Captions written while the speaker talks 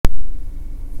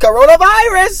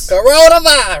Coronavirus!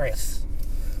 Coronavirus!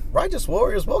 Righteous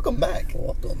Warriors, welcome back.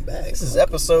 Welcome back. This is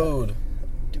episode...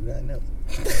 Do not know.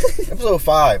 episode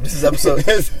 5. This is episode...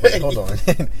 Wait, hold on.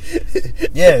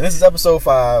 Yeah, this is episode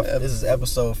 5. This is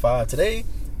episode 5. Today,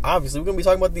 obviously, we're going to be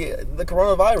talking about the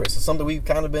coronavirus. It's something we've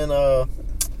kind of been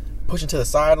pushing to the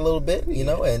side a little bit, you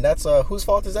know, and that's... whose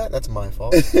fault is that? That's my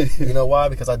fault. You know why?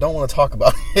 Because I don't want to talk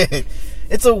about it.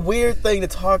 It's a weird thing to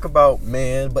talk about,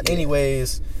 man. But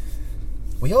anyways...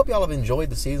 We hope y'all have enjoyed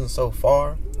the season so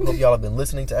far. We hope y'all have been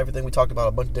listening to everything. We talked about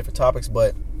a bunch of different topics,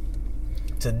 but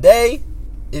today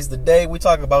is the day we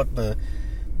talk about the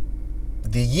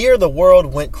year the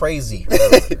world went crazy.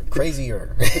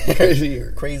 Crazier.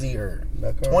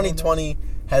 2020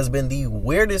 has been the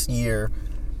weirdest year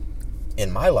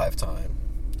in my lifetime.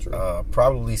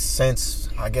 Probably since,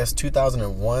 I guess,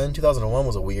 2001. 2001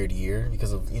 was a weird year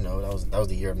because of, you know, that was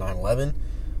the year of 9/11.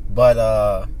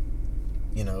 But,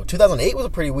 you know, 2008 was a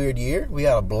pretty weird year. We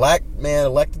had a black man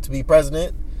elected to be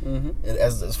president. Mm-hmm.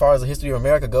 As far as the history of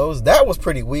America goes, that was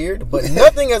pretty weird. But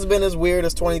nothing has been as weird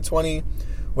as 2020,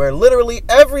 where literally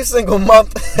every single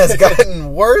month has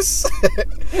gotten worse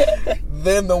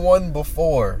than the one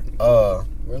before. We're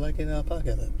like in an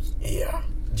apocalypse. Yeah.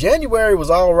 January was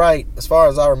all right, as far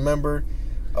as I remember.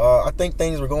 I think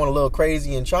things were going a little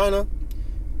crazy in China.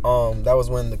 That was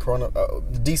when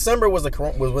December was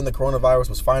when the coronavirus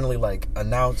was finally like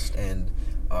announced, and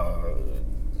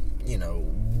you know,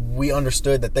 we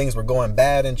understood that things were going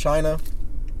bad in China.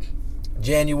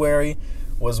 January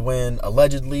was when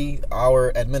allegedly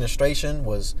our administration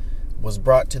was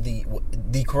brought to the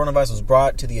coronavirus was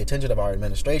brought to the attention of our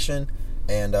administration,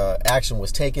 and action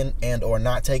was taken and or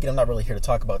not taken. I'm not really here to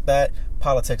talk about that.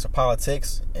 Politics are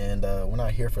politics, and we're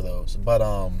not here for those. But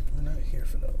we're not here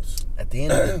for those. At the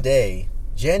end of the day,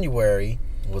 January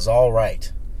was all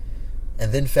right.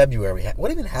 And then February. What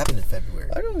even happened in February?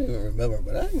 I don't even remember,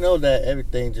 but I know that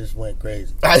everything just went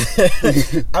crazy.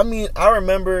 I mean, I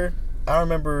remember. I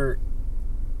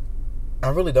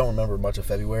really don't remember much of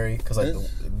February because like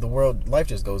the world, life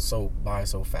just goes so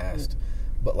fast.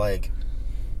 But like,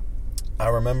 I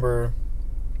remember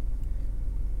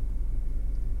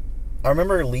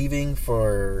leaving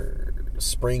for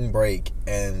spring break,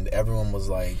 and everyone was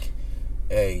like,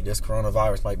 hey, this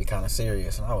coronavirus might be kind of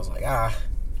serious. And I was like,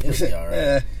 it'll be all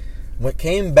right.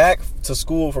 Came back to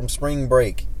school from spring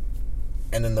break,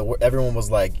 and then everyone was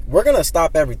like, we're going to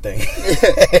stop everything.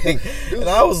 And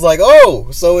I was like, oh,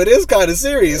 so it is kind of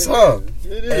serious, huh?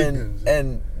 It is.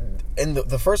 And in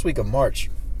the first week of March,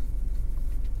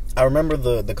 I remember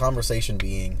the conversation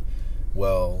being,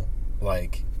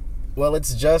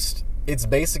 it's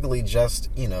basically just,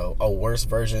 you know, a worse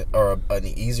version or an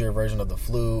easier version of the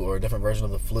flu, or a different version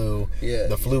of the flu. Yeah.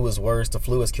 The flu is worse. The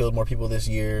flu has killed more people this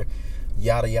year.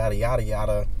 Yada, yada, yada,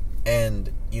 yada.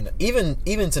 And, you know,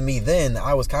 even to me then,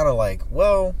 I was kind of like,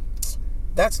 well,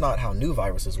 that's not how new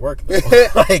viruses work, though.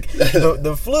 Like,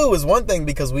 the flu is one thing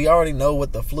because we already know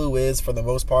what the flu is for the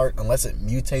most part, unless it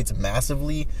mutates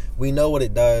massively. We know what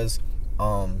it does.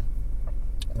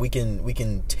 We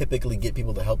can typically get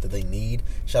people the help that they need.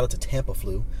 Shout out to Tampa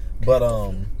Flu. But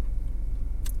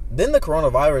then the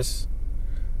coronavirus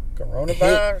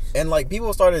hit, and like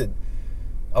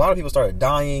a lot of people started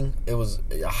dying. It was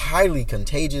highly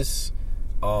contagious.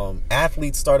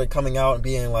 Athletes started coming out and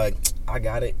being like, I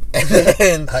got it.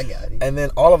 And I got it. And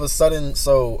then all of a sudden,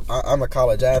 so I'm a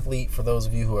college athlete. For those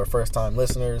of you who are first time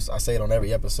listeners, I say it on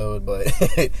every episode, but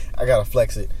I gotta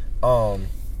flex it.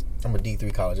 I'm a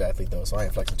D3 college athlete, though, so I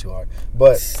ain't flexing too hard.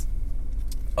 But,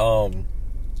 I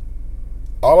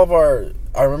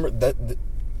remember that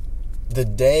the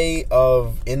day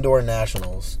of indoor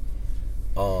nationals,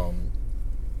 a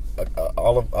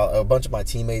bunch of my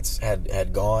teammates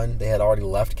had gone. They had already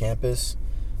left campus.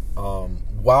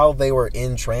 While they were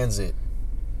in transit,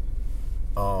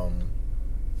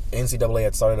 NCAA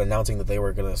had started announcing that they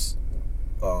were going to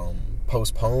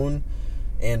postpone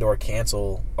and or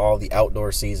cancel all the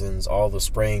outdoor seasons, all the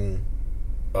spring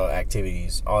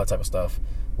activities, all that type of stuff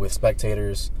with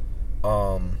spectators.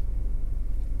 And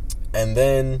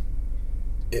then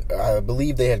I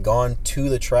believe they had gone to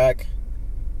the track,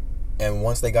 and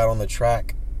once they got on the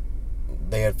track,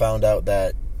 they had found out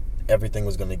that everything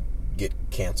was going to get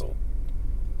canceled.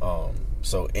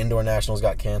 So indoor nationals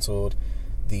got canceled,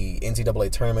 the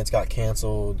NCAA tournaments got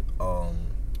canceled,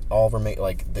 all remain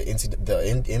like the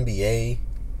NBA.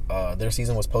 Their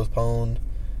season was postponed.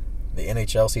 The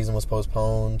NHL season was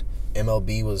postponed.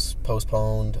 MLB was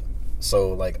postponed.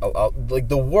 So like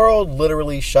the world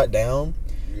literally shut down,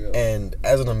 Yeah. And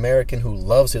as an American who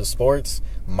loves his sports,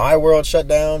 my world shut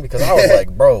down because I was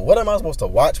like, bro, what am I supposed to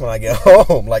watch when I get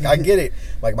home? Like, I get it.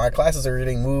 Like, my classes are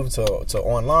getting moved to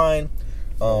online.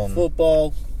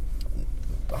 Football.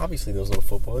 Obviously, there's no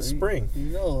football. It's spring.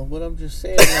 You know, but I'm just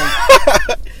saying,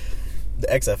 like, The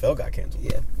XFL got canceled.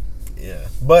 yeah. Yeah.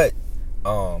 But,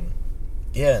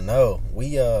 yeah, no.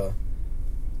 We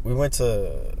went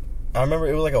to, I remember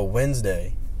it was like a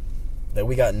Wednesday that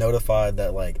we got notified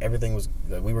that, like, everything was,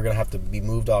 that we were going to have to be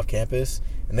moved off campus.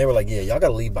 And they were like, yeah, y'all got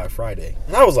to leave by Friday.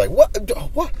 And I was like, what?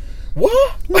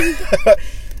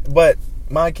 But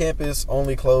my campus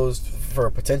only closed for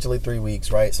potentially 3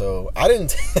 weeks, right? So I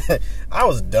didn't, I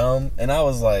was dumb. And I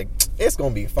was like, it's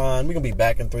going to be fine. We're going to be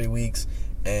back in 3 weeks.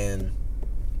 And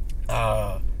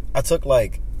I took,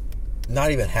 like,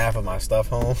 not even half of my stuff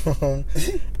home.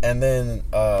 And then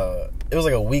it was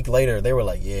like a week later, they were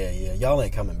like, yeah, y'all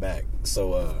ain't coming back.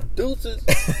 So Deuces.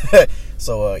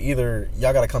 so either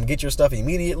y'all gotta come get your stuff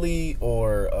immediately,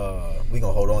 or we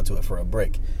gonna hold on to it for a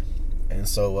break. And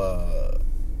so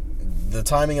the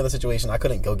timing of the situation, I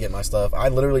couldn't go get my stuff. I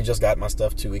literally just got my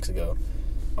stuff 2 weeks ago.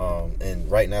 And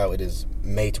right now it is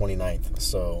May 29th.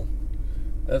 So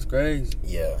That's crazy.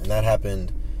 yeah, and that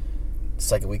happened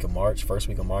second week of March, first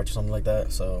week of March, or something like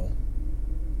that. So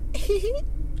yeah,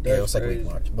 it was second week of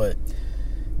March. But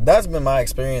that's been my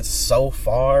experience so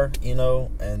far, you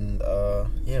know. And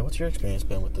yeah, what's your experience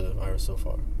been with the virus so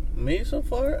far? Me so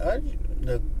far,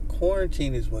 the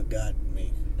quarantine is what got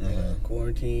me. Mm-hmm.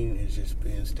 Quarantine is just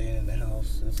being staying in the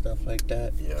house and stuff like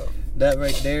that. Yeah. That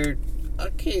right there, I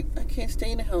can't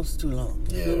stay in the house too long.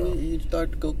 You feel Yeah. me? You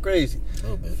start to go crazy. A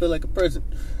little I bit. feel like a prison.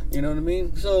 You know what I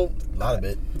mean? So Not a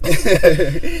bit.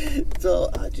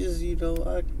 so I just,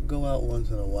 I go out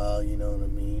once in a while, you know what I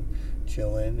mean?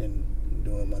 Chilling and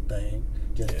doing my thing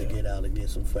just to Yeah. get out and get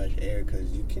some fresh air,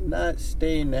 because you cannot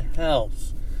stay in the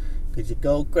house because you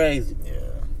go crazy.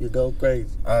 Yeah. You go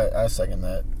crazy. I second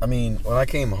that. I mean, when I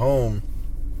came home,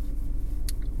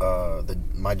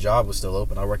 my job was still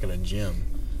open. I work at a gym,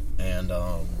 and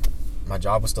my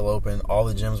job was still open. All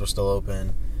the gyms were still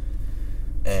open.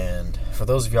 And for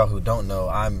those of y'all who don't know,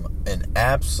 I'm an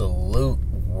absolute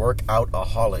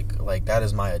workout-aholic. Like, that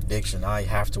is my addiction. I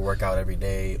have to work out every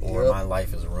day, or Yep. my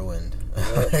life is ruined.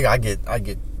 Yep. Like, I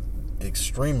get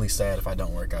extremely sad if I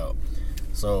don't work out.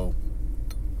 So,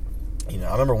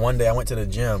 I remember one day I went to the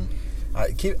gym.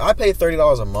 I pay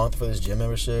 $30 a month for this gym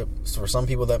membership. So for some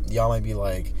people, that y'all might be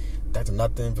like, that's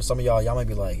nothing. For some of y'all might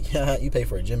be like, yeah, you pay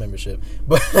for a gym membership.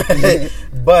 But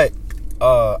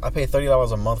I paid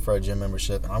 $30 a month for a gym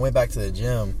membership, and I went back to the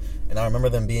gym, and I remember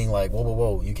them being like,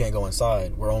 whoa, you can't go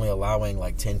inside. We're only allowing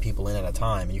like 10 people in at a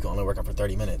time, and you can only work out for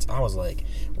 30 minutes. I was like,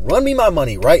 run me my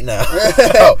money right now.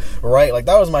 Right? Like,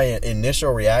 that was my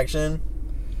initial reaction.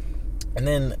 And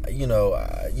then,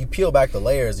 you peel back the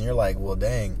layers, and you're like, well,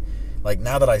 dang. Like,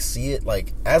 now that I see it,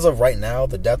 like, as of right now,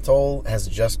 the death toll has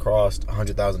just crossed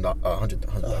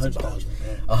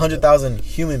 100,000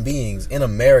 human beings in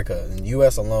America. In the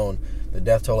U.S. alone, the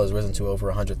death toll has risen to over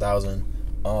 100,000.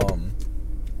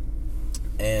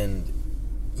 And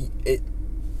it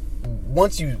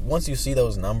once you see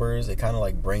those numbers, it kind of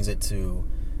like brings you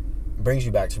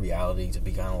back to reality, to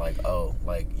be kind of like, oh,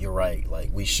 like, you're right.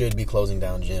 Like, we should be closing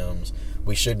down gyms.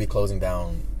 We should be closing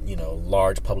down,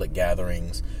 large public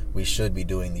gatherings. We should be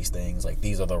doing these things. Like,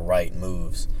 these are the right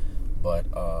moves. But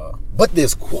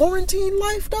this quarantine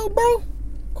life, though, bro.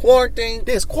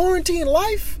 This quarantine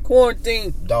life,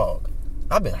 dog.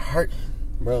 I've been hurting,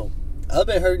 Bro, I've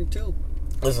been hurting too.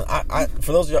 Listen, I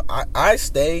for those of y'all,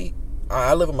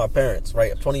 I live with my parents,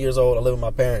 right? I'm 20 years old. I live with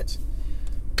my parents.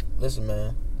 Listen,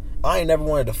 man, I ain't never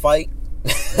wanted to fight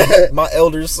my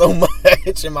elders so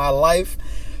much in my life.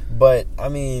 But, I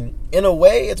mean, in a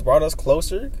way, it's brought us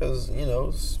closer because,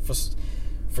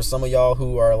 for some of y'all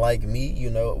who are like me,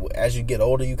 as you get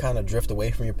older, you kind of drift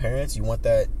away from your parents. You want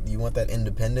that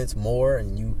independence more,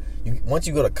 and you once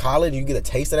you go to college, you get a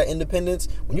taste of that independence.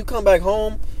 When you come back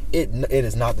home, it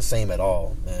is not the same at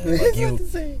all, man. Like, It's not the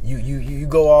same. You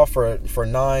go off for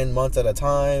 9 months at a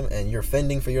time, and you're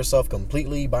fending for yourself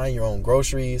completely, buying your own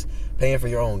groceries, paying for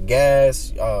your own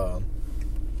gas,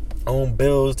 own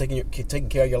bills, taking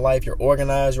care of your life. You're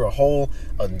organized. You're a whole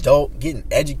adult, getting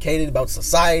educated about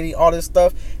society, all this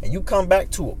stuff, and you come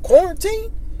back to a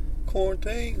quarantine.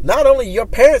 Not only your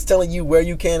parents telling you where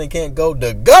you can and can't go,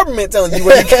 the government telling you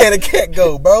where you can and can't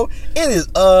go, bro. It is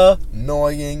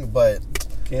annoying, but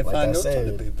Can't like find I no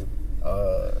said, toilet paper.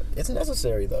 it's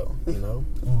necessary though,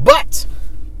 But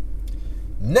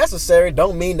necessary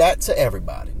don't mean that to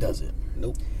everybody, does it?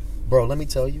 Nope. Bro, let me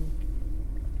tell you.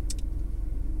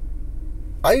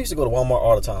 I used to go to Walmart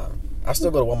all the time. I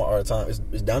still go to Walmart all the time. It's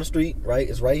down the street, right?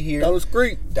 It's right here. Down the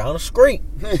street. Down the street.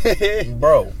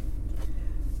 Bro.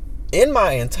 In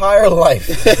my entire life,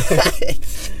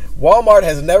 Walmart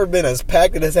has never been as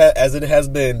packed as it has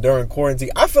been during quarantine.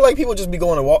 I feel like people just be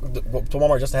going to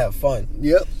Walmart just to have fun.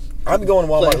 Yep. I be going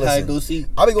to Walmart. Listen,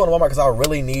 I be going to Walmart because I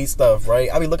really need stuff, right?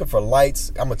 I be looking for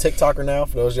lights. I'm a TikToker now.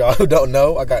 For those of y'all who don't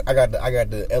know, I got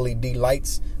the LED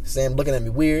lights. Sam looking at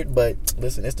me weird, but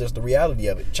listen, it's just the reality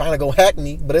of it. China gonna hack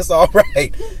me, but it's all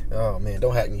right. Oh man,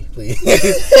 don't hack me, please.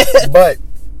 But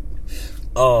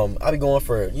I be going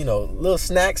for little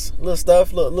snacks, little stuff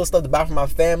to buy for my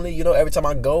family. Every time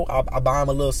I go, I buy them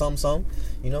a little something,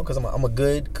 because I'm a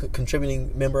good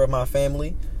contributing member of my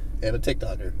family and a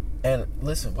TikToker. And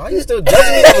listen, why are you still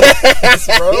judging me over this,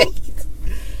 bro?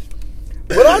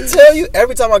 When I tell you,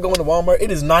 every time I go into Walmart,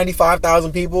 it is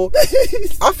 95,000 people.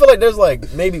 I feel like there's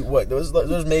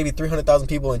there's maybe 300,000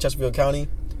 people in Chesterfield County.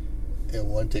 And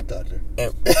one TikToker.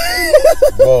 And,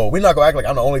 whoa, we're not going to act like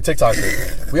I'm the only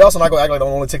TikToker. We also not going to act like I'm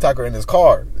the only TikToker in this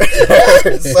car.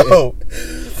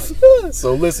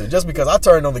 So listen, just because I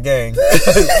turned on the gang,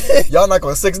 y'all not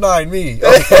going to 6ix9ine me.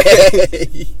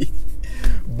 Okay?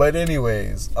 But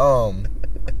anyways,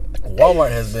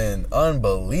 Walmart has been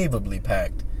unbelievably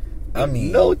packed. I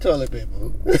mean, no toilet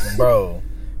paper, bro,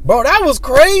 that was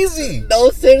crazy. No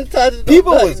sanitizer.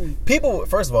 People.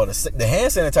 First of all, the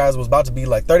hand sanitizer was about to be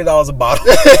like $30 a bottle.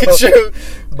 True. It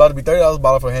was about to be $30 a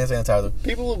bottle for hand sanitizer.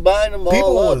 People were buying them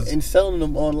and selling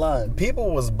them online.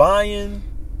 People was buying,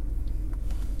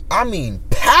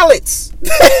 pallets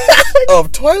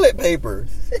of toilet paper.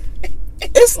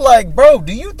 It's like, bro,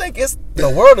 do you think the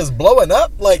world is blowing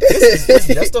up? Like, it's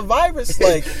just a virus.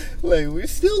 Like we're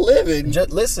still living.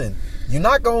 Just listen, you're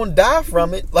not gonna die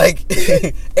from it. Like,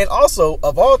 and also,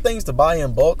 of all things to buy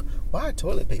in bulk, why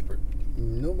toilet paper?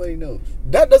 Nobody knows.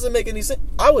 That doesn't make any sense.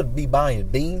 I would be buying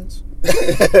beans,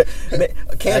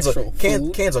 cans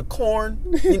of corn,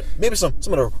 maybe some of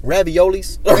the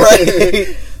raviolis,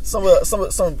 right?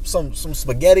 some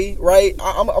spaghetti, right?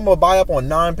 I'm gonna buy up on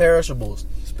non-perishables.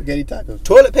 Spaghetti tacos.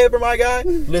 Toilet paper, my guy.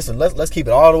 Listen, let's keep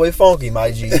it all the way funky,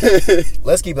 my G.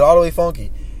 Let's keep it all the way funky.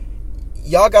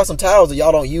 Y'all got some towels that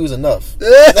y'all don't use enough.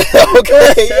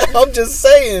 Okay, I'm just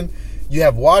saying. You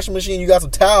have washing machine. You got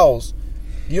some towels.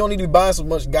 You don't need to be buying so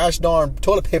much gosh darn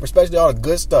toilet paper, especially all the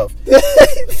good stuff.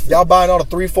 Y'all buying all the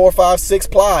 3, 4, 5, 6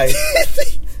 ply.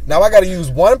 Now I got to use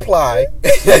 1 ply.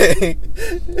 It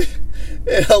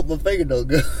helped my finger don't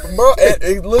go, bro.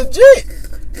 It legit.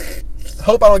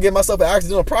 Hope I don't get myself an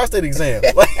accidental prostate exam.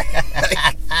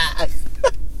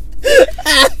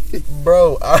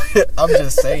 Bro, I'm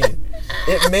just saying.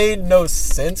 It made no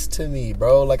sense to me,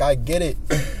 bro. Like, I get it.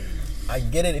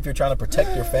 If you're trying to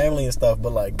protect your family and stuff,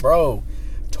 but like, bro,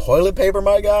 toilet paper,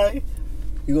 my guy.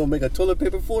 You gonna make a toilet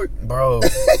paper fort, bro?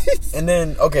 And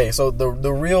then, okay, so the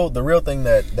real thing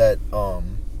that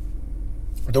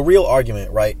the real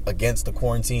argument, right, against the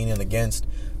quarantine and against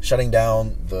shutting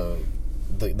down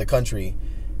the country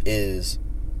is,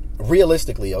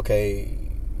 realistically, okay,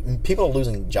 people are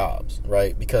losing jobs,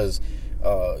 right? Because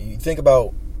you think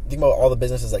about all the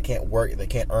businesses that can't work, that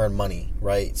can't earn money,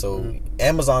 right? So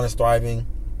Amazon is thriving,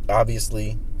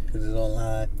 obviously, because it's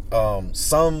online.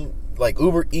 Some like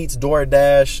Uber Eats,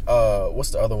 DoorDash,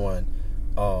 what's the other one?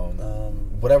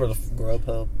 Whatever the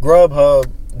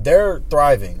Grubhub, they're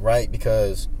thriving, right?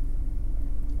 Because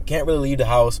you can't really leave the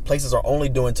house. Places are only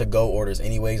doing to-go orders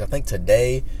anyways. I think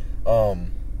today, you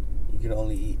can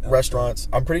only eat restaurants.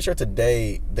 I'm pretty sure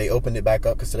today they opened it back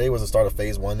up because today was the start of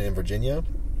phase 1 in Virginia.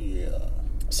 Yeah.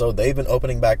 So they've been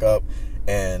opening back up,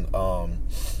 and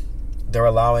they're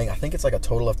allowing, I think it's like a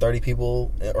total of 30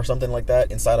 people or something like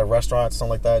that inside of restaurants,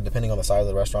 something like that, depending on the size of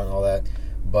the restaurant and all that.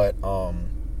 But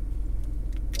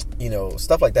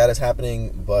stuff like that is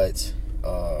happening. But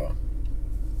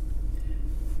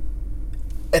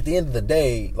at the end of the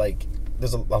day, like,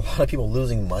 there's a lot of people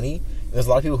losing money. There's a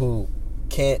lot of people who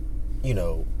can't,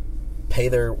 pay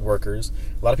their workers.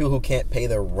 A lot of people who can't pay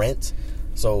their rent.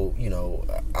 So,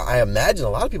 I imagine a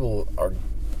lot of people are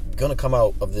going to come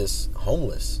out of this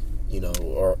homeless,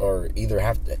 or either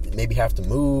have to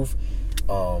move,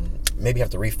 maybe have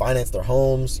to refinance their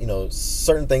homes,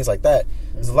 certain things like that.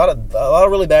 There's a lot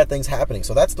of really bad things happening.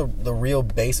 So that's the real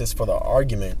basis for the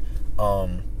argument.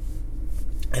 And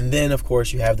then, of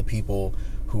course, you have the people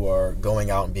who are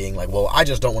going out and being like, well, I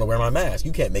just don't want to wear my mask.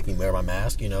 You can't make me wear my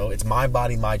mask. It's my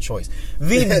body, my choice.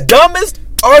 The dumbest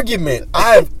argument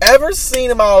I've ever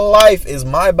seen in my life is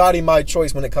my body, my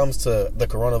choice when it comes to the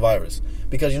coronavirus.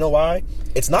 Because you know why?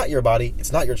 It's not your body.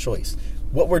 It's not your choice.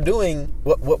 What we're doing,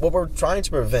 what we're trying to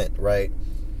prevent, right?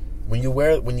 When you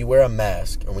wear a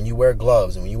mask, and when you wear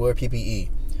gloves, and when you wear PPE,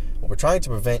 What we're trying to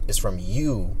prevent is from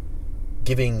you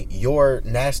giving your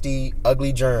nasty,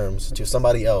 ugly germs to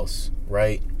somebody else,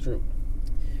 right? True.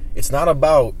 It's not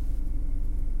about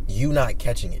you not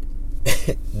catching it.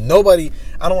 Nobody,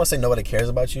 I don't want to say nobody cares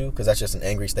about you, because that's just an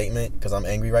angry statement, because I'm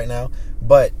angry right now,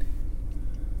 but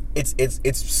it's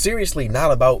seriously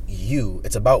not about you.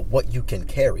 It's about what you can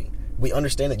carry. We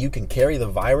understand that you can carry the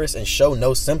virus and show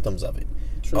no symptoms of it.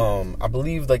 True. I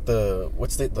believe like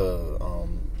not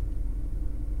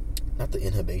the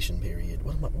incubation period.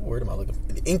 What word am I looking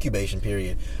for? The incubation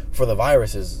period for the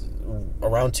virus is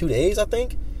around 2 days, I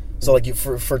think. So like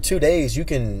for 2 days you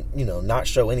can, not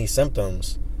show any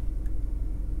symptoms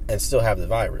and still have the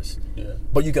virus. Yeah.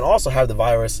 But you can also have the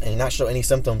virus and not show any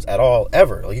symptoms at all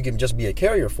ever. Like you can just be a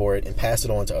carrier for it and pass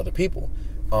it on to other people.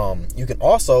 You can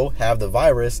also have the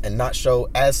virus and not show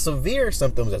as severe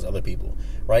symptoms as other people,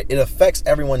 right? It affects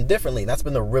everyone differently. And that's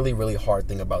been the really, really hard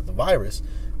thing about the virus.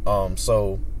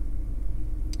 So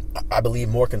I believe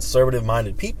more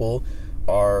conservative-minded people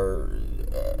are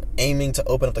aiming to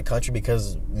open up the country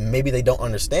because maybe they don't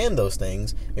understand those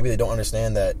things. Maybe they don't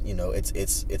understand that,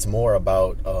 it's more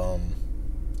about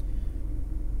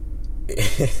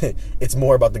it's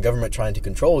more about the government trying to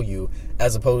control you,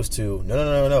 as opposed to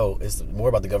no. It's more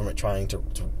about the government trying to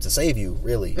save you,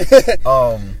 really.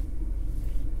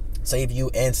 Save you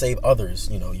and save others.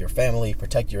 Your family,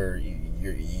 protect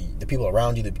the people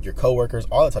around you, your coworkers,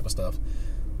 all that type of stuff.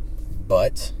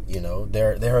 But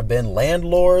there have been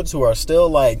landlords who are still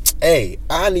like, hey,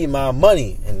 I need my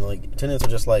money, and like tenants are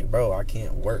just like, bro, I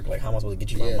can't work. Like, how am I supposed to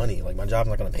get you my money? Like, my job's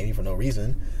not going to pay me for no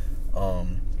reason.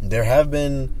 There have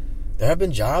been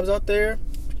jobs out there.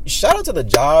 Shout out to the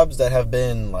jobs that have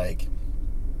been like,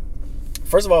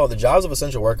 first of all, the jobs of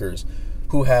essential workers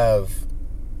who have,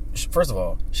 first of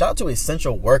all, shout out to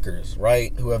essential workers,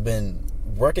 right, who have been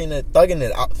working it, thugging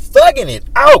it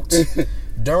out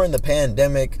during the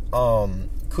pandemic.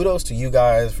 Kudos to you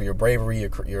guys for your bravery,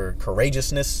 your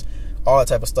courageousness, all that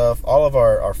type of stuff. All of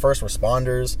our first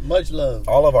responders, much love.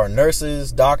 All of our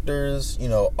nurses, doctors,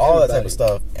 all that type of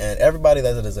stuff, and everybody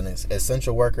that is an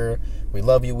essential worker. We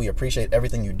love you. We appreciate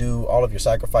everything you do. All of your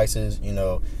sacrifices.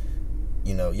 Y'all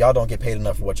don't get paid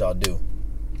enough for what y'all do.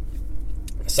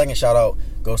 The second shout out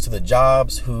goes to the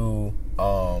jobs who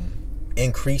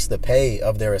increase the pay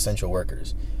of their essential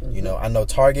workers. I know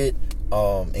Target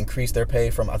increased their pay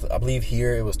from, I believe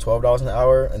here it was $12 an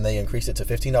hour, and they increased it to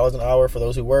 $15 an hour for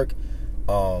those who work.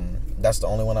 That's the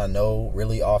only one I know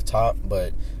really off top,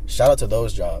 but shout out to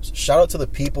those jobs. Shout out to the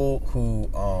people who,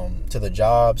 to the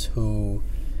jobs who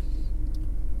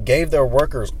gave their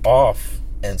workers off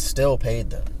and still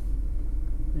paid them.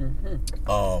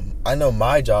 I know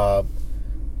my job,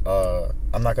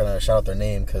 I'm not going to shout out their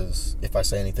name because if I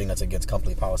say anything that's against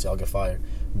company policy, I'll get fired.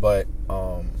 But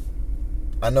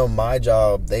I know my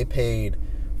job, they paid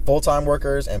full-time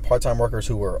workers and part-time workers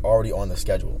who were already on the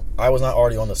schedule. I was not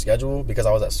already on the schedule because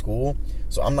I was at school,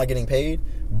 so I'm not getting paid.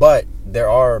 But there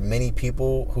are many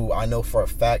people who I know for a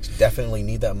fact definitely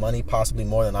need that money, possibly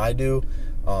more than I do.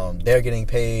 They're getting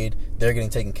paid, they're getting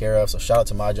taken care of, so shout out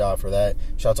to my job for that.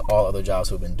 Shout out to all other jobs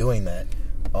who have been doing that.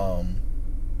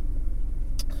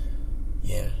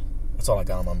 Yeah, that's all I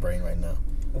got on my brain right now.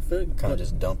 I kind of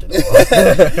just dumped it all.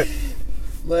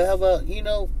 But how about,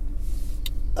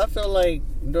 I feel like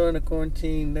during the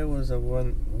quarantine there was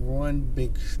one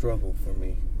big struggle for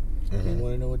me. You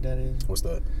want to know what that is? What's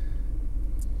that?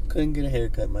 Couldn't get a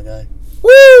haircut, my guy.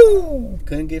 Woo!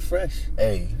 Couldn't get fresh.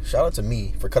 Hey, shout out to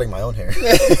me for cutting my own hair.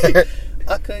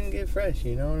 I couldn't get fresh,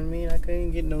 you know what I mean? I couldn't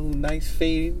get no nice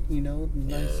fade,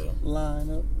 nice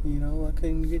line up, I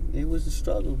couldn't get, it was a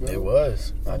struggle, bro. It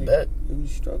was, I bet. It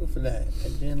was a struggle for that.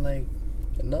 And then,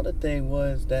 another thing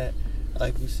was that,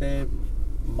 like you said,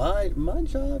 my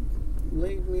job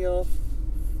laid me off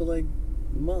for,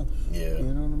 months. Yeah. You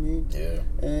know what I mean? Yeah.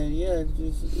 And,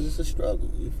 it's a struggle,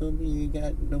 you feel me? You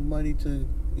got no money to,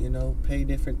 pay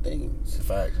different things.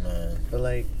 Fact, man.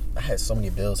 But, I had so many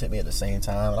bills hit me at the same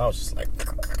time, and I was just like,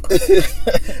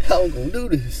 how am I gonna do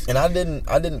this? And I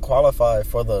didn't qualify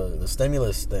for the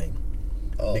stimulus thing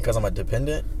because I'm a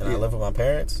dependent and I live with my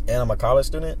parents and I'm a college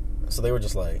student. So they were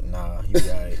just like, nah, you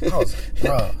right. I was like,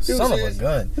 bro, son of a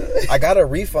gun. I got a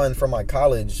refund from my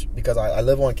college because I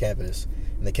live on campus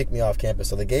and they kicked me off campus.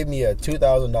 So they gave me a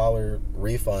 $2,000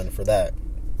 refund for that.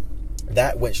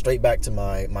 That went straight back to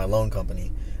my loan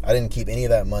company. I didn't keep any of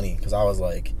that money because I was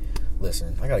like,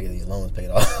 listen, I gotta get these loans paid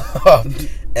off.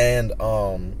 And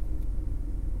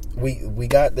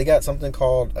they got something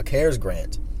called a CARES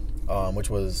grant,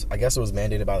 which was, I guess it was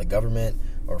mandated by the government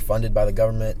or funded by the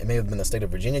government. It may have been the state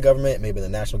of Virginia government, it may have been the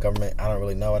national government. I don't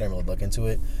really know. I didn't really look into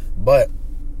it. But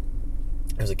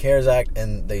There's a CARES Act,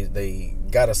 and they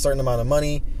got a certain amount of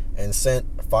money and sent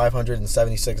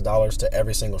 $576 to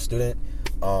every single student.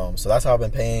 So that's how I've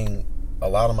been paying a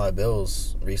lot of my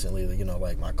bills recently. You know,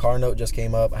 like my car note just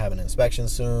came up. I have an inspection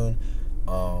soon.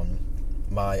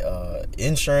 My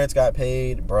insurance got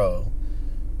paid, bro.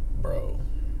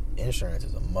 Insurance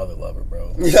is a mother lover,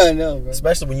 bro. Yeah, I know, bro.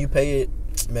 Especially when you pay it,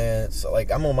 man. So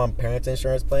like, I'm on my parents'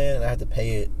 insurance plan, and I have to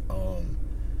pay it.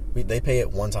 They pay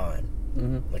it one time,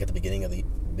 like at the beginning of the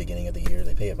year.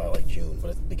 They pay it by like June, but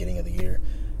at the beginning of the year,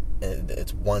 and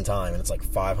it's one time, and it's like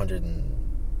 $580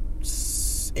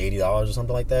 or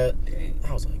something like that. Dang.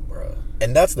 I was like, bro,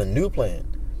 and that's the new plan.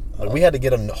 Like, we had to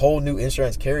get a whole new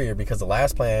insurance carrier because the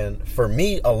last plan, for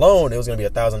me alone, it was going to be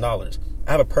 $1,000.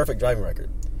 I have a perfect driving record.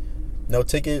 No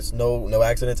tickets, no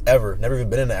accidents ever. Never even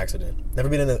been in an accident. Never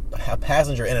been a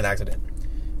passenger in an accident.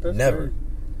 That's Never. crazy.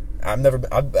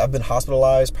 I've been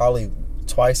hospitalized probably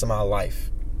twice in my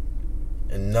life,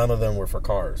 and none of them were for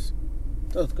cars.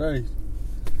 That's crazy.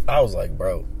 I was like,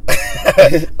 bro,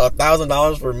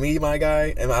 $1,000 for me, my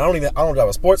guy, and I don't drive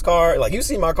a sports car. Like, you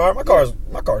see my car is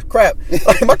crap.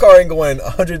 Like, my car ain't going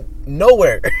 100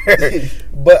 nowhere.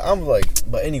 But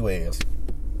anyways,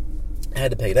 I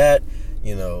had to pay that,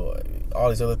 you know, all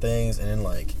these other things, and then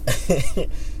like,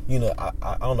 you know,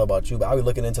 I don't know about you, but I be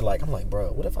looking into like, I'm like,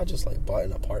 bro, what if I just like bought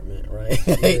an apartment, right?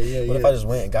 What if I just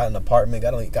went and got an apartment,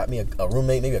 got me a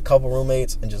roommate, maybe a couple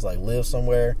roommates, and just like live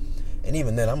somewhere? And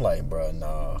even then, I'm like, bro,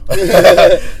 nah.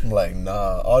 I'm like,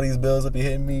 nah. All these bills that be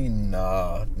hitting me,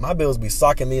 nah. My bills be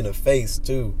socking me in the face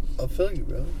too. I feel you,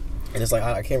 bro. And it's like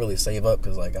I can't really save up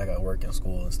because like I got work and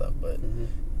school and stuff. But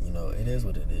you know, it is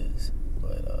what it is.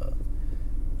 But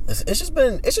it's just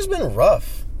been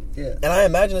rough. Yeah. And I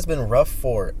imagine it's been rough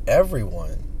for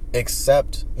everyone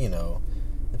except, you know,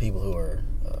 the people who are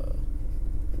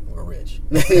rich.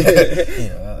 You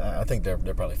know, I think they're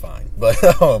probably fine. But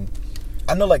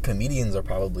I know like comedians are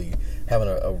probably having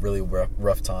a really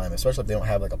rough time, especially if they don't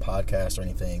have like a podcast or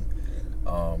anything,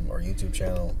 or YouTube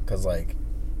channel, because like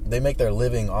they make their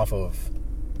living off of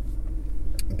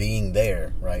being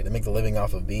there, right? They make the living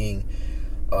off of being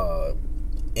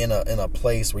in a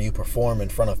place where you perform in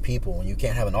front of people. When you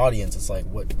can't have an audience, it's like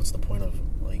what's the point of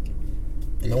like?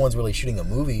 No one's really shooting a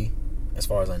movie, as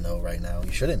far as I know right now.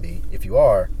 You shouldn't be. If you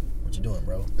are, what you doing,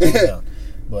 bro? Yeah.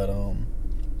 But I don't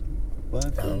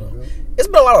know. Bro. It's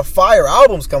been a lot of fire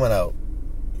albums coming out.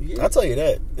 Yeah. I'll tell you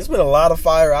that. It's been a lot of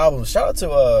fire albums. Shout out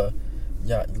to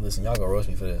listen, y'all gonna roast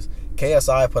me for this.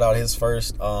 KSI put out his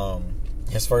first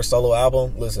solo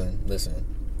album. Listen.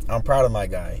 I'm proud of my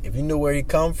guy. If you knew where he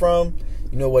come from,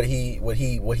 you know what he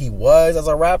was as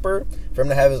a rapper. For him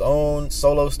to have his own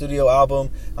solo studio album,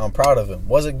 I'm proud of him.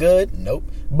 Was it good? Nope.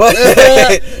 But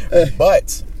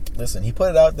listen, he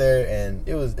put it out there and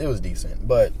it was decent.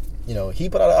 But you know, he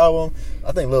put out an album.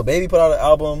 I think Lil Baby put out an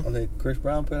album. I think Chris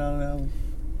Brown put out an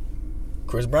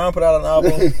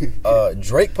album.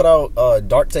 Drake put out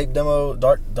Dark Tape Demo,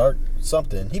 Dark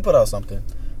something. He put out something.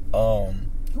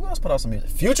 Who else put out some music?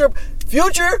 Future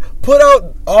put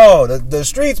out. The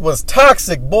streets was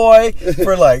toxic, boy,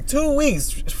 for like 2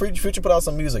 weeks. Future put out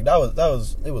some music.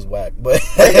 It was whack, but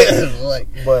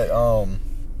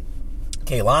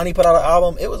Kehlani put out an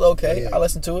album. It was okay. Yeah. I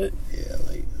listened to it. Yeah,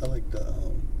 I like the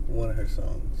one of her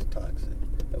songs, Toxic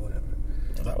or whatever.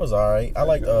 That was alright. I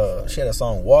liked she had a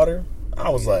song Water. I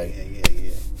was like, yeah.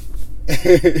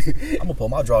 I'm gonna pull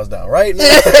my drawers down right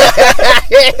now.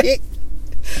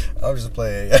 I'm just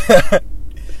playing.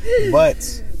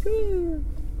 But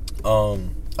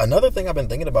another thing I've been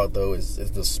thinking about though is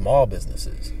the small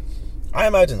businesses. I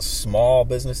imagine small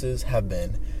businesses have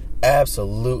been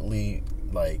absolutely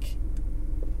like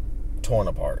torn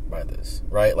apart by this,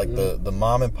 right? Like the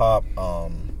mom and pop,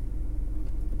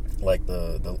 like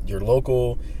your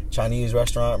local Chinese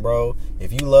restaurant, bro.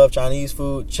 If you love Chinese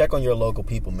food, check on your local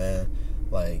people, man.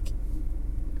 Like,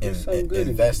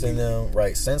 invest in them,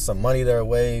 right? Send some money their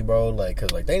way, bro. Like,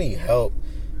 cause like they need help,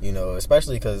 you know,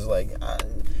 especially cause like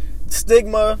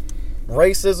stigma,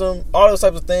 racism, all those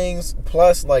types of things.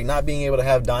 Plus, like not being able to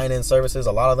have dine-in services.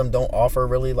 A lot of them don't offer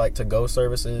really like to-go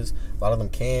services. A lot of them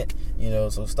can't, you know.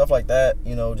 So stuff like that,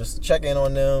 you know, just check in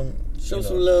on them. Show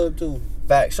some love to them.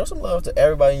 Fact, show some love to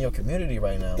everybody in your community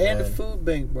right now, and the food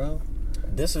bank, bro.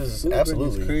 This is food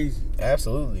absolutely bank is crazy.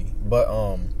 Absolutely.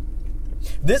 But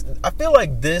this, I feel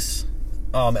like this.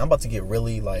 I'm about to get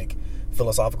really like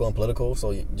philosophical and political,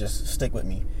 so just stick with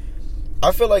me.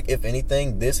 I feel like if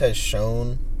anything, this has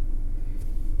shown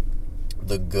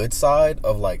the good side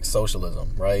of like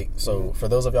socialism, right? So for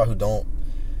those of y'all who don't,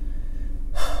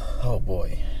 oh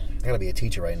boy, I gotta be a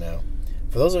teacher right now.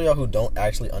 For those of y'all who don't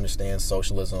actually understand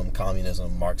socialism,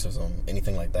 communism, Marxism,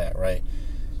 anything like that, right?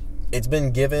 It's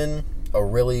been given a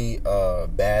really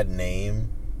bad name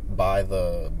by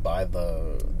the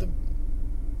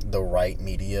right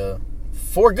media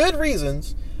for good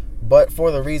reasons, but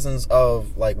for the reasons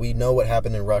of, like, we know what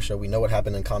happened in Russia, we know what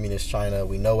happened in communist China,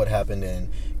 we know what happened in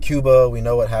Cuba, we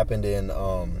know what happened in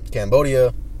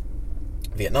Cambodia,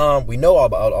 Vietnam. We know all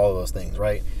about all of those things,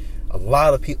 right? A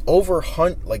lot of people, over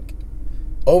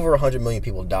 100 million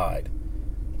people died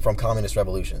from communist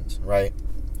revolutions, right?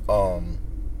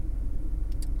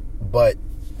 But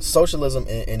socialism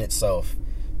in itself,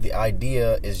 the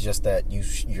idea is just that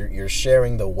you're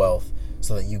sharing the wealth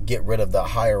so that you get rid of the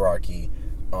hierarchy,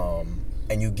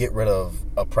 and you get rid of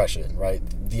oppression, right?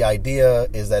 The idea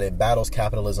is that it battles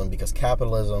capitalism because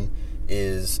capitalism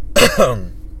is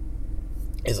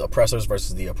is oppressors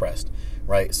versus the oppressed,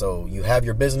 right? So you have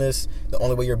your business. The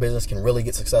only way your business can really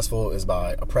get successful is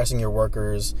by oppressing your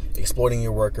workers, exploiting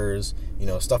your workers,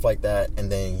 stuff like that.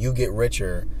 And then you get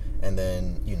richer, and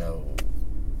then,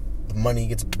 the money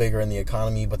gets bigger in the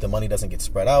economy, but the money doesn't get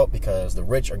spread out because the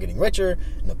rich are getting richer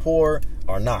and the poor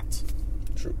are not.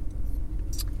 True.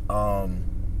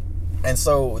 And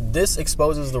so this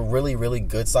exposes the really, really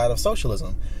good side of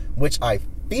socialism, which I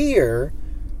fear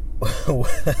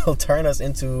will turn us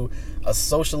into a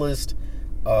socialist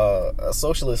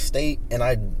state, and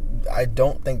I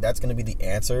don't think that's going to be the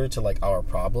answer to, like, our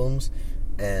problems.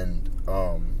 And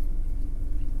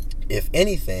if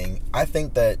anything, I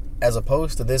think that as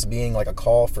opposed to this being like a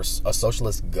call for a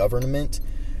socialist government,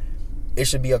 it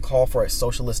should be a call for a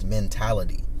socialist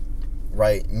mentality,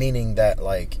 right? Meaning that,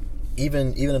 like,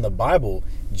 even in the Bible,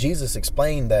 Jesus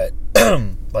explained that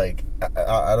like,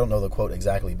 I don't know the quote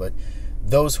exactly, but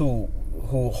those who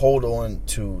hold on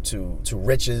to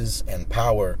riches and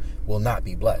power will not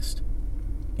be blessed.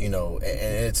 And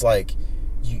it's like,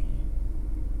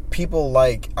 people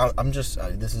like,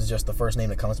 this is just the first name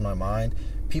that comes to my mind.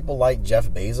 People like Jeff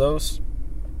Bezos.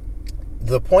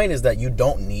 The point is that you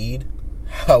don't need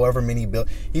however many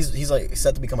he's like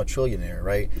set to become a trillionaire,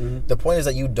 right? Mm-hmm. The point is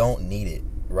that you don't need it,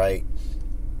 right?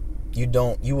 You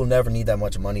will never need that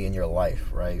much money in your life,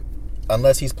 right?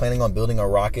 Unless he's planning on building a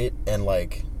rocket and,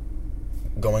 like,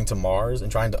 going to Mars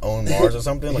and trying to own Mars or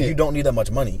something. Like, you don't need that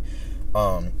much money.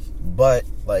 But,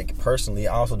 like, personally,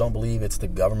 I also don't believe it's the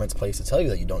government's place to tell you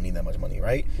that you don't need that much money,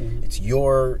 right? Mm-hmm. It's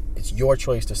your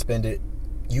choice to spend it.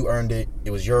 You earned it.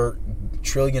 It was your $1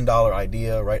 trillion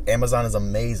idea, right? Amazon is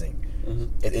amazing. Mm-hmm.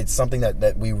 It's something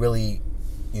that we really,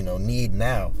 need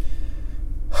now,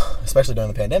 especially during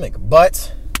the pandemic.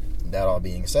 But that all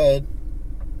being said,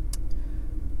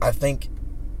 I think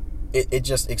it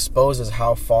just exposes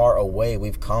how far away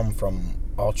we've come from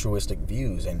altruistic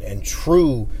views and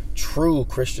true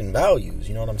Christian values.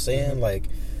 You know what I'm saying? Mm-hmm. Like,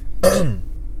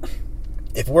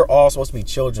 if we're all supposed to be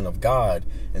children of God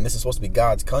and this is supposed to be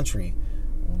God's country,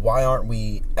 why aren't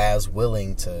we as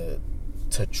willing to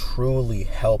truly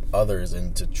help others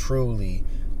and to truly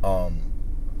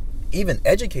even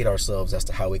educate ourselves as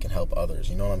to how we can help others?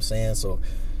 You know what I'm saying? So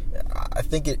I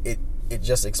think it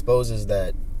just exposes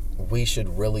that we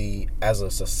should really, as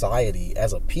a society,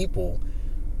 as a people,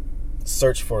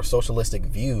 search for socialistic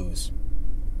views.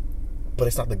 But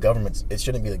it's not the government's. It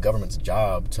shouldn't be the government's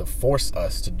job to force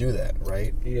us to do that,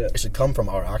 right? Yeah. It should come from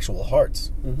our actual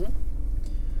hearts. Mm-hmm.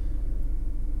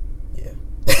 Yeah.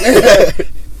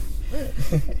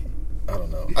 I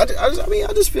don't know. I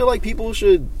just feel like people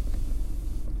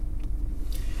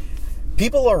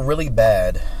are really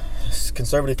bad.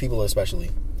 Conservative people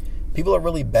especially. People are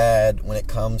really bad when it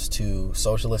comes to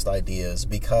socialist ideas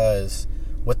because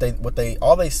what they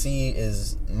all they see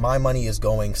is my money is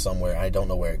going somewhere. I don't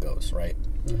know where it goes, right?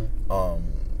 Mm-hmm.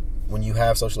 When you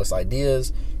have socialist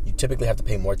ideas, you typically have to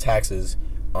pay more taxes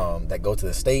that go to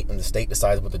the state, and the state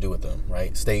decides what to do with them,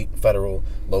 right? State, federal,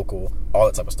 local, all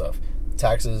that type of stuff.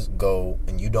 Taxes go,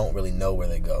 and you don't really know where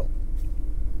they go.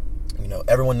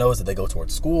 Everyone knows that they go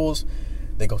towards schools.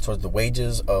 They go towards the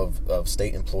wages of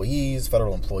state employees,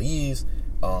 federal employees.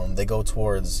 They go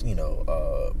towards,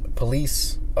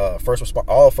 police, all first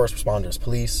responders,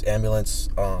 police, ambulance,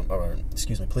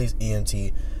 police,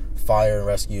 EMT, fire and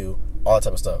rescue, all that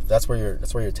type of stuff. That's where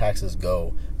your taxes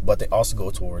go. But they also go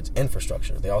towards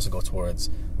infrastructure. They also go towards,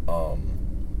 what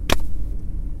am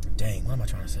I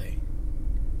trying to say?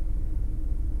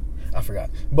 I forgot.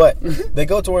 But they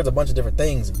go towards a bunch of different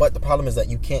things. But the problem is that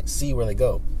you can't see where they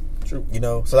go. True.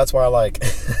 So that's why I like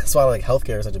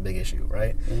healthcare is such a big issue,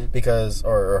 right? Mm-hmm. Because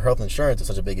or health insurance is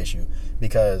such a big issue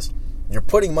because you're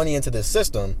putting money into this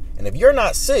system, and if you're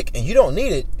not sick and you don't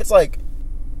need it, it's like,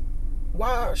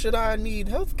 why should I need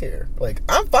health care? Like,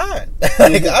 I'm fine.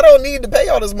 Like, I don't need to pay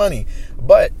all this money.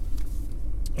 But,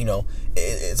 you know,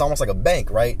 it's almost like a bank,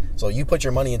 right? So you put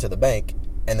your money into the bank,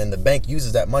 and then the bank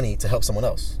uses that money to help someone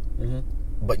else. Mm-hmm.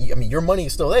 But, I mean, your money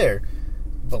is still there,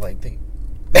 but, like, they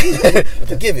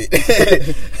give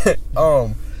it.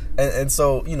 And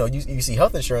so, you know, you see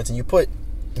health insurance, and you put,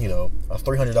 you know, a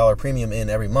 $300 premium in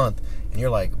every month, and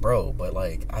you're like, bro, but,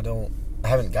 like, I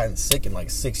haven't gotten sick in, like,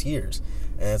 6 years.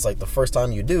 And it's like the first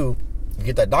time you do, you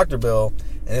get that doctor bill,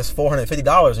 and it's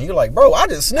 $450, and you're like, bro, I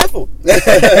just sniffled.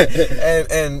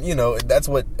 and you know, that's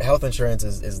what health insurance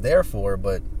is there for.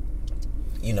 But,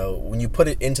 you know, when you put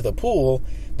it into the pool,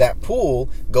 that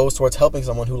pool goes towards helping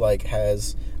someone who, like,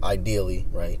 has, ideally,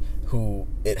 right, who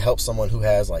it helps someone who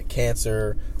has, like,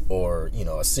 cancer or, you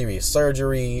know, a serious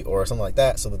surgery or something like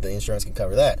that, so that the insurance can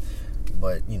cover that.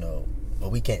 But, you know, but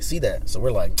we can't see that, so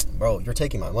we're like, bro, you're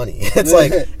taking my money.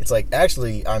 It's like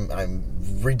actually I'm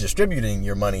redistributing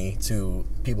your money to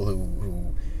people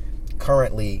who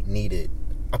currently need it.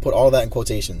 I put all that in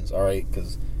quotations, all right,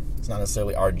 because it's not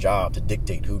necessarily our job to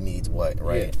dictate who needs what,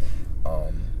 right? Yeah.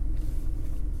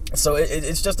 So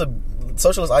it's just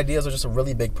socialist ideas are just a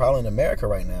really big problem in America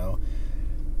right now,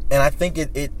 and I think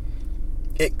it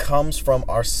comes from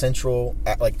our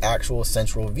actual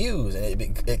central views, and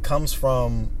it comes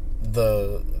from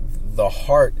the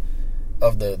heart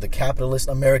of the capitalist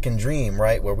American dream,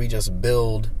 right, where we just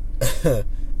build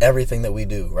everything that we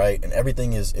do, right, and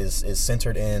everything is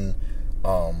centered in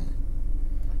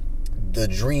the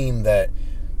dream that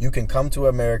you can come to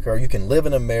America, or you can live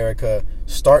in America,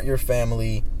 start your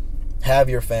family, have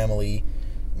your family,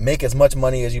 make as much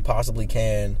money as you possibly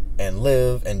can, and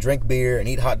live and drink beer and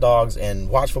eat hot dogs and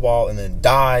watch football and then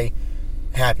die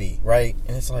happy, right?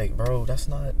 And it's like, bro, that's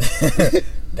not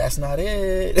that's not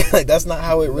it. Like, that's not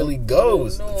how it really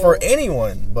goes for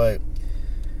anyone. But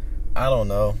I don't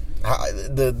know.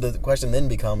 The question then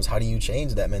becomes, how do you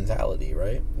change that mentality,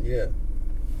 right? Yeah.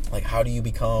 Like, how do you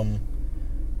become?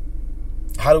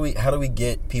 How do we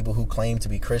get people who claim to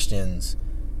be Christians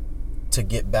to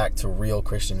get back to real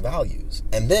Christian values?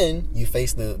 And then you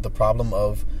face the problem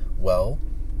of, well,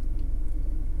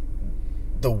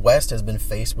 the West has been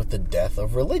faced with the death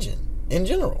of religion in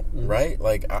general, right?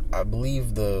 Like, I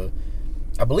believe the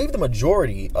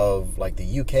majority of, like,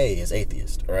 the UK is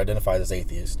atheist, or identifies as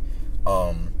atheist.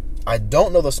 I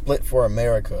don't know the split for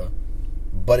America,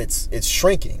 but it's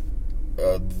shrinking.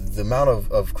 The amount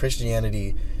of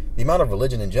Christianity, the amount of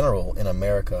religion in general in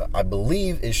America, I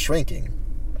believe, is shrinking.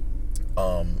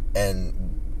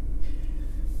 And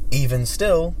even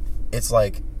still, it's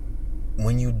like,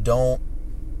 when you don't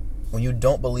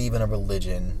believe in a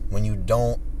religion, when you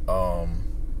don't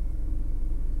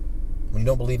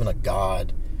believe in a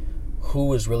God,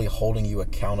 who is really holding you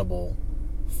accountable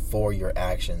for your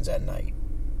actions at night,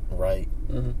 right?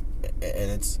 Mm-hmm.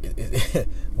 And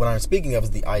what I'm speaking of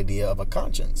is the idea of a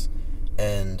conscience.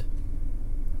 And,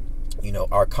 you know,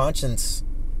 our conscience,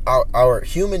 our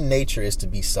human nature is to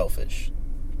be selfish.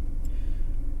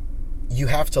 You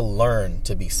have to learn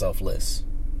to be selfless,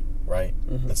 right?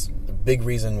 Mm-hmm. That's a big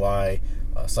reason why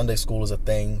Sunday school is a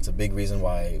thing. It's a big reason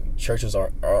why churches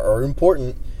are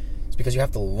important. It's because you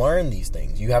have to learn these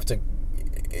things. You have to.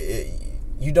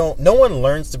 No one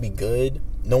learns to be good.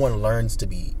 No one learns to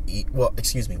be. Well,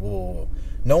 excuse me. Whoa.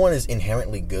 No one is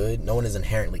inherently good. No one is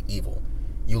inherently evil.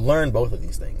 You learn both of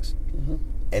these things, mm-hmm.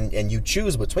 and you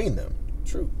choose between them.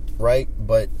 True. Right,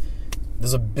 but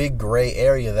there's a big gray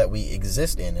area that we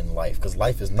exist in life, because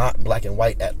life is not black and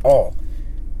white at all.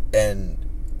 And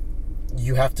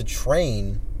you have to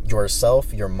train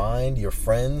yourself, your mind, your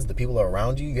friends, the people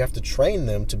around you. You have to train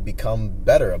them to become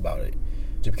better about it,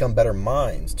 to become better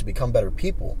minds, to become better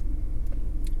people.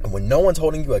 And when no one's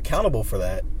holding you accountable for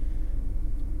that,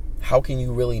 how can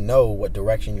you really know what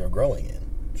direction you're growing in?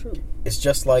 True. It's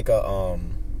just like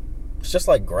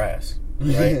grass,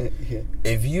 right? Yeah.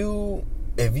 If you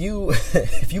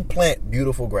plant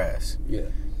beautiful grass, yeah,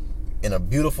 in a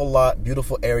beautiful lot,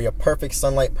 beautiful area, perfect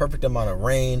sunlight, perfect amount of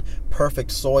rain,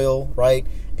 perfect soil, right?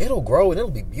 It'll grow and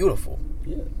it'll be beautiful.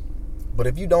 Yeah. But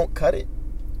if you don't cut it,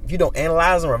 if you don't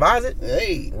analyze and revise it,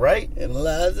 hey, right?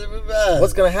 Analyze and revise.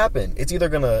 What's gonna happen? It's either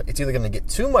gonna get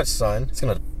too much sun. It's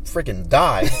gonna freaking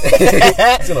die.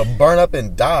 It's gonna burn up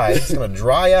and die. It's gonna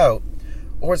dry out,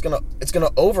 or it's gonna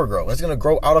overgrow. It's gonna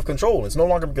grow out of control. It's no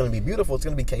longer gonna be beautiful. It's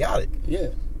gonna be chaotic. Yeah.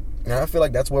 And I feel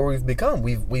like that's where we've become.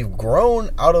 We've grown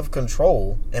out of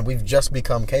control, and we've just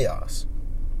become chaos.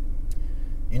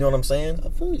 You know what I'm saying? I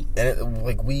feel you. And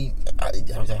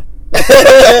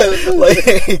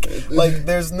like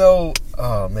there's no.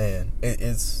 Oh man,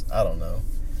 it's I don't know.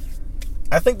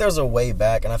 I think there's a way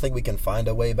back, and I think we can find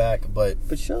a way back, but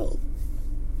For sure.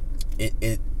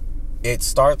 It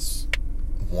starts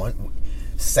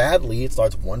sadly, it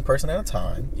starts one person at a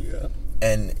time. Yeah.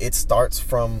 And it starts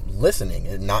from listening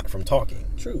and not from talking.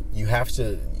 True. You have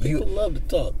to... People love to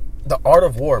talk. The art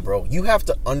of war, bro. You have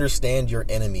to understand your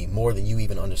enemy more than you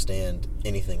even understand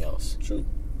anything else. True.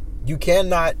 You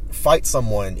cannot fight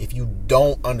someone if you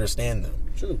don't understand them.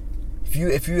 True.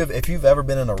 If you've ever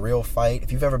been in a real fight,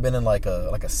 if you've ever been in like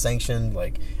a sanctioned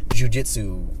like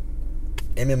jiu-jitsu,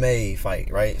 MMA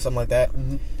fight, right? Something like that.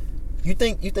 Mm-hmm. You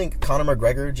think Conor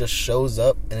McGregor just shows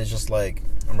up and is just like,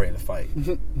 I'm ready to fight?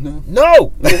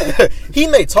 No. He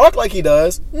may talk like he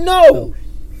does. No.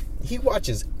 He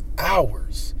watches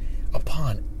hours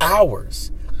upon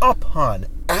hours upon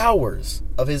hours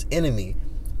of his enemy,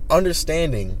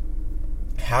 understanding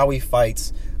how he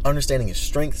fights, understanding his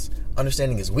strengths,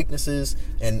 understanding his weaknesses,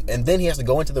 and then he has to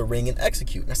go into the ring and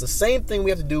execute. That's the same thing we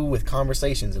have to do with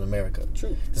conversations in America.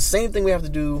 True. It's the same thing we have to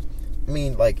do. I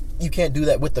mean, like, you can't do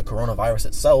that with the coronavirus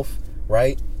itself,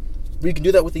 right? We can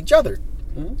do that with each other.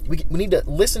 Mm-hmm. We need to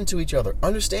listen to each other,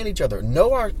 understand each other,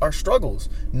 know our struggles,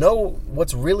 know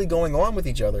what's really going on with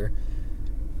each other,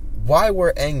 why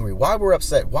we're angry, why we're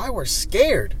upset, why we're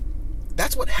scared.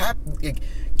 That's what happens.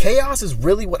 Chaos is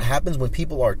really what happens when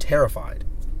people are terrified.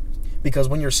 Because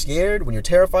when you're scared, when you're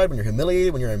terrified, when you're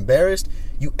humiliated, when you're embarrassed,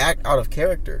 you act out of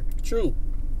character. True.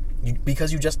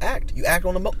 Because you just act. You act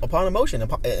upon emotion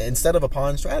instead of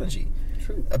upon strategy.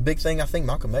 True. A big thing I think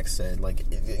Malcolm X said, like,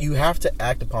 you have to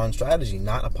act upon strategy,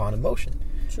 not upon emotion.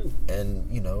 True. And,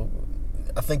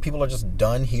 I think people are just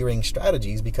done hearing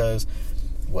strategies because,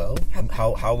 well,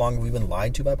 how long have we been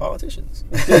lied to by politicians?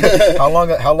 How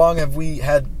long have we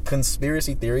had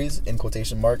conspiracy theories, in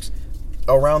quotation marks,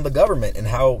 around the government and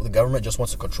how the government just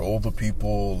wants to control the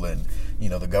people, and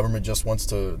the government just wants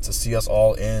to see us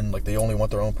all in, like they only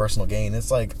want their own personal gain. It's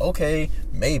like, okay,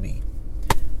 maybe.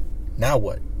 Now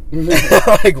what?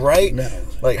 Like, right? No.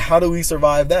 Like, how do we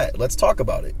survive that? Let's talk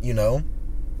about it. I don't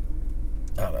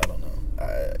know.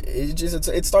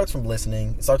 It starts from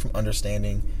listening. It starts from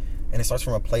understanding, and it starts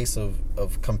from a place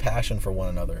of compassion for one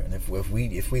another. And if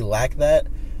we lack that,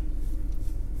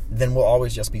 then we'll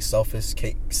always just be selfish,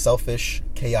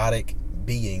 chaotic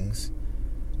beings,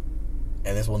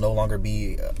 and this will no longer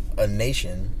be a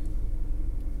nation.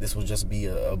 This will just be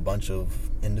a bunch of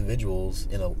individuals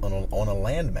on a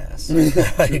landmass.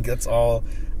 Like, that's all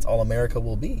America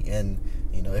will be. And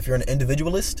if you're an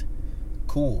individualist,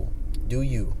 cool, do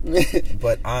you?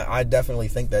 But I definitely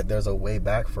think that there's a way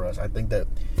back for us. I think that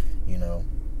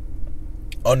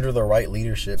under the right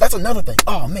leadership. That's another thing.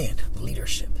 Oh man,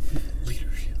 leadership.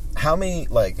 How many,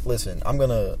 like, listen, I'm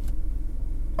gonna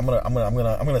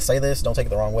say this, don't take it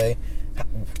the wrong way.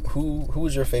 Who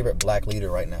is your favorite black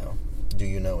leader right now? Do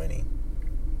you know any?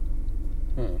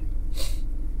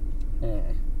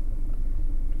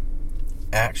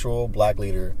 Actual black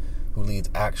leader who leads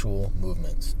actual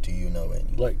movements. Do you know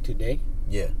any? Like today?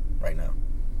 Yeah, right now.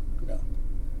 No.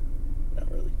 Not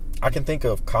really. I can think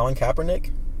of Colin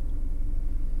Kaepernick,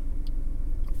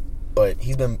 but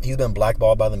he's been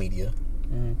blackballed by the media.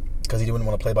 Because he didn't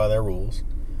want to play by their rules.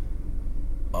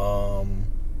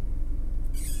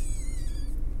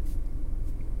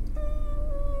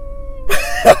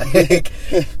 Like,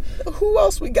 who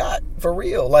else we got for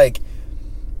real? Like,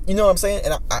 you know what I'm saying?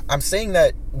 And I'm saying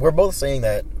that, we're both saying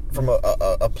that from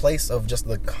a place of just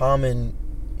the common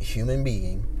human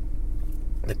being,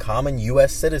 the common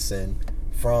U.S. citizen,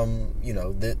 from,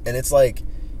 and it's like,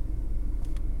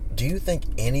 do you think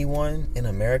anyone in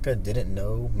America didn't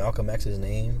know Malcolm X's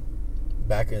name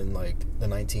back in like the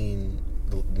late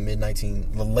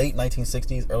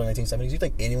 1960s, early 1970s? Do you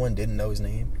think anyone didn't know his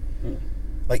name?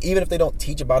 Like, even if they don't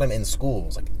teach about him in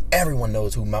schools, like, everyone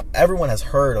knows everyone has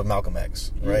heard of Malcolm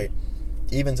X, right?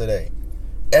 Even today.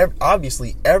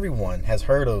 Obviously, everyone has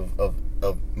heard of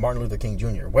Martin Luther King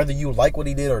Jr., whether you like what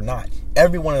he did or not.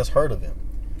 Everyone has heard of him.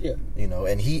 Yeah.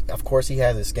 And he, of course, he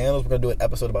has his scandals. We're going to do an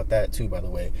episode about that, too, by the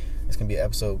way. It's going to be an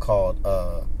episode called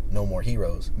No More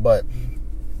Heroes. But,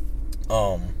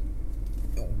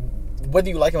 whether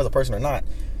you like him as a person or not,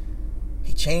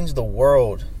 he changed the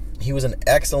world. He was an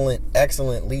excellent,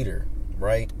 excellent leader,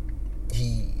 right?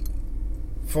 He,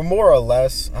 for more or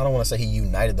less, I don't want to say he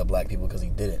united the black people, because he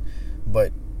didn't.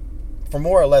 But for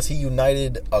more or less, he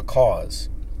united a cause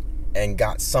and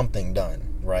got something done,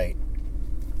 right?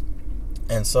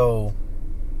 And so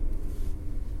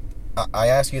I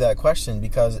ask you that question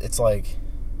because it's like,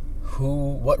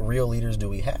 what real leaders do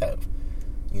we have?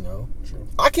 True.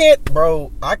 I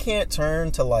can't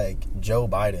turn to like Joe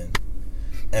Biden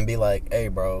and be like, hey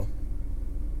bro,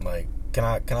 like, can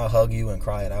I hug you and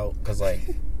cry it out? Because like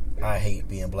I hate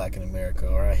being black in America,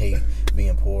 or I hate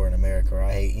being poor in America, or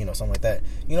I hate, you know, something like that.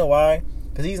 You know why?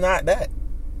 Because he's not that.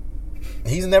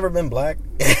 He's never been black.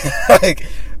 Like,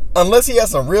 unless he has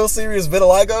some real serious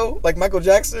vitiligo, like Michael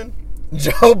Jackson,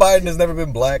 Joe Biden has never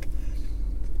been black.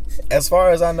 As far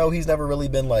as I know, he's never really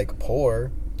been, like,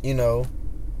 poor, you know.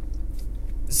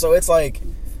 So it's like,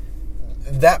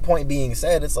 that point being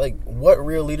said, it's like, what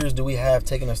real leaders do we have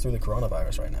taking us through the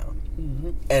coronavirus right now?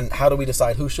 Mm-hmm. And how do we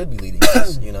decide who should be leading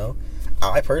us, you know?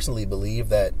 I personally believe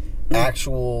that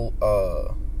actual,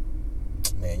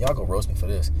 man, y'all go roast me for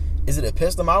this. Is it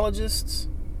epistemologists?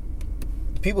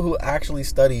 People who actually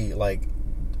study, like,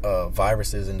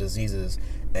 viruses and diseases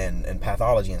and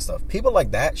pathology and stuff. People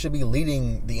like that should be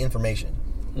leading the information,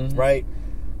 right?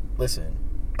 Listen,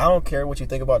 I don't care what you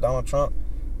think about Donald Trump.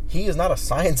 He is not a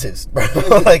scientist, bro.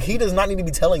 Like, he does not need to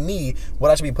be telling me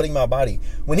what I should be putting in my body.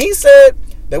 When he said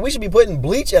that we should be putting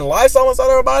bleach and Lysol inside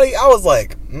our body, I was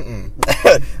like,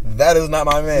 that is not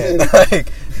my man.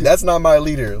 Like, that's not my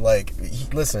leader. Like,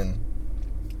 listen,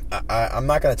 I'm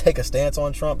not going to take a stance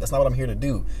on Trump. That's not what I'm here to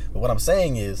do. But what I'm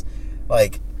saying is,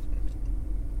 like,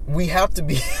 we have to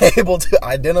be able to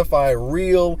identify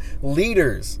real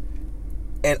leaders.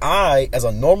 And I, as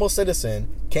a normal citizen,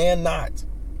 cannot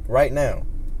right now.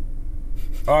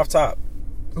 Off top.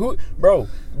 Bro,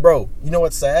 you know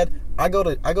what's sad? I go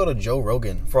to Joe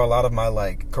Rogan for a lot of my,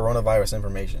 like, coronavirus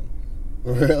information.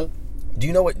 Real? Do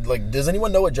you know what, like, does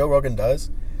anyone know what Joe Rogan does?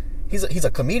 He's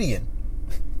a comedian.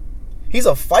 He's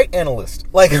a fight analyst.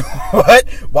 Like, what?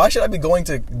 Why should I be going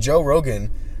to Joe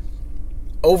Rogan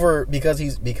because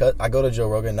I go to Joe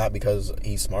Rogan not because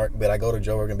he's smart, but I go to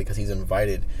Joe Rogan because he's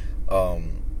invited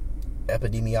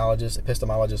epidemiologists,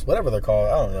 epistemologists, whatever they're called,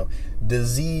 I don't know,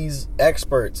 disease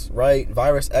experts, right?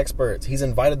 Virus experts. He's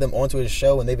invited them onto his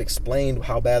show, and they've explained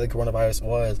how bad the coronavirus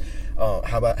was,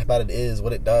 how bad it is,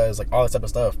 what it does, like all that type of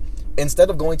stuff. Instead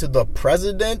of going to the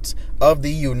president of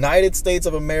the United States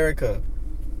of America.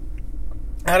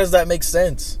 How does that make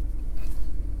sense?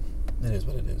 It is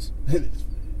what it is.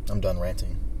 I'm done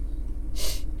ranting.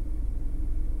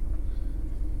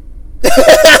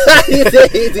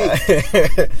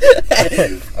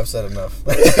 I've said enough.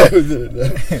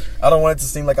 I don't want it to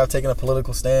seem like I've taken a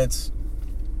political stance,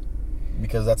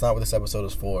 because that's not what this episode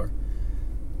is for.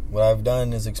 What I've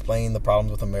done is explain the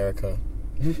problems with America,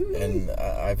 and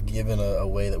I've given a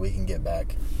way that we can get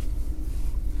back.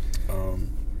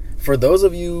 For those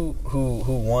of you who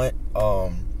want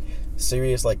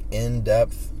serious, like,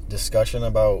 in-depth discussion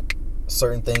about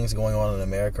certain things going on in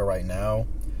America right now,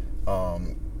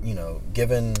 you know,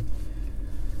 given,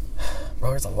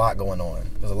 bro, there's a lot going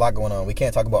on. We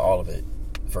can't talk about all of it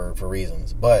for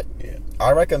reasons. But yeah,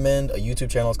 I recommend a YouTube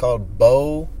channel. It's called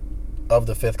Beau of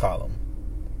the Fifth Column.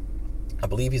 I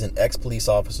believe he's an ex-police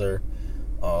officer,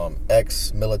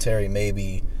 ex-military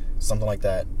maybe, something like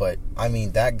that. But, I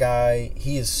mean, that guy,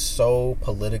 he is so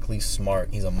politically smart.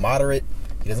 He's a moderate.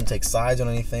 He doesn't take sides on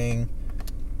anything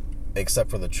except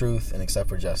for the truth and except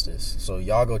for justice. So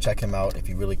y'all go check him out if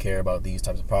you really care about these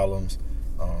types of problems.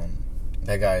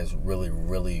 That guy is really,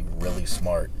 really, really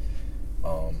smart.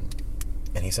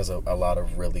 And he says a lot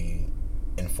of really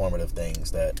informative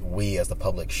things that we as the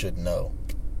public should know.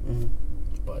 Mm-hmm.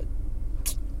 But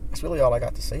that's really all I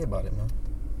got to say about it, man.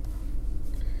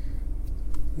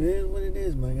 It is what it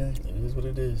is, my guy. It is what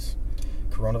it is.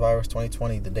 Coronavirus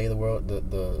 2020, the day the world,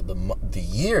 the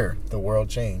year the world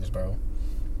changed, bro.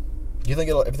 Do you think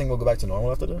everything will go back to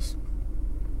normal after this?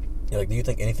 Yeah, like, do you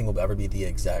think anything will ever be the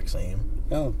exact same?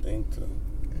 I don't think so.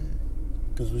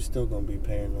 Because we're still going to be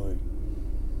paranoid.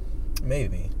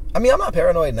 Maybe. I mean, I'm not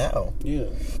paranoid now. Yeah,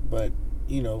 but,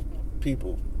 you know,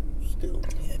 people still.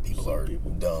 Yeah, people are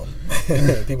dumb.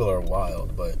 People are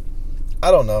wild, but I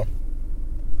don't know.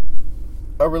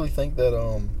 I really think that,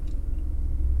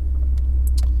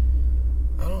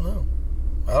 I don't know.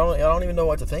 I don't even know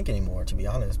what to think anymore, to be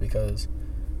honest, because,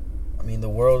 I mean, the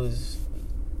world is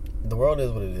what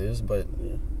it is, but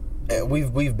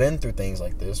we've been through things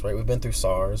like this, right? We've been through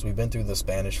SARS, we've been through the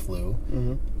Spanish flu,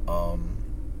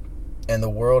 and the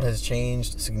world has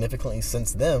changed significantly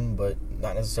since then, but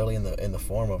not necessarily in the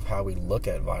form of how we look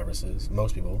at viruses.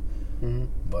 Most people,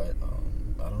 but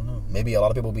I don't know. Maybe a lot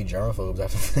of people will be germaphobes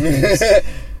after this,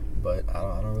 but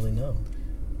I don't really know.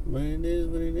 But it is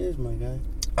what it is, my guy.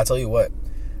 I tell you what,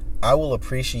 I will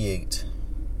appreciate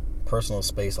personal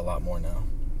space a lot more now.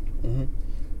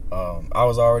 I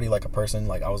was already like a person,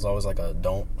 like I was always like a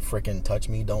don't freaking touch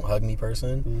me, don't hug me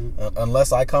person.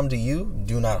 Unless I come to you,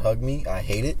 do not hug me. I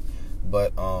hate it.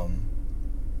 But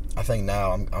I think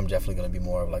now I'm definitely gonna be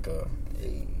more of like a.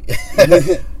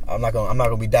 I'm not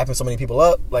gonna be dapping so many people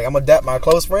up. Like I'm gonna dap my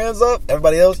close friends up.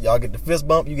 Everybody else, y'all get the fist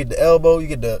bump, you get the elbow, you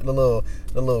get the little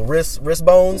wrist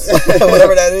bones,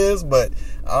 whatever that is. But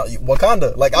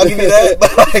Wakanda, like I'll give you that.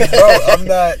 But like,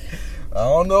 bro, I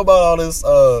don't know about all this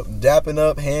dapping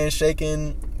up,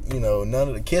 handshaking. None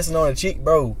of the kissing on the cheek,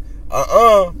 bro.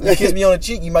 You kiss me on the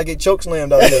cheek, you might get choke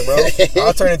slammed out here, bro.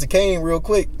 I'll turn into Kane real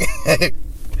quick.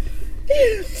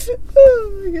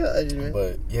 Oh my gosh, man.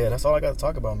 But yeah, that's all I got to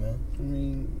talk about, man. I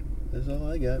mean, that's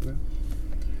all I got, bro.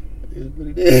 It is what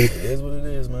it is. It is what it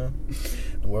is, man.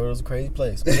 The world is a crazy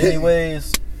place. But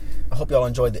anyways, I hope y'all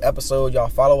enjoyed the episode. Y'all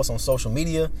follow us on social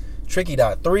media,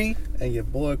 Tricky.3. And your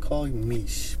boy called me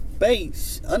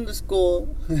Space _ That's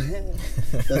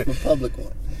the public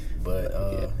one. But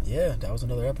yeah, that was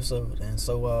another episode. And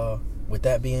so with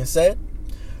that being said,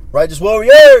 Righteous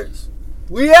Warriors,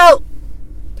 we out.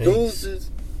 peace.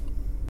 Deuces.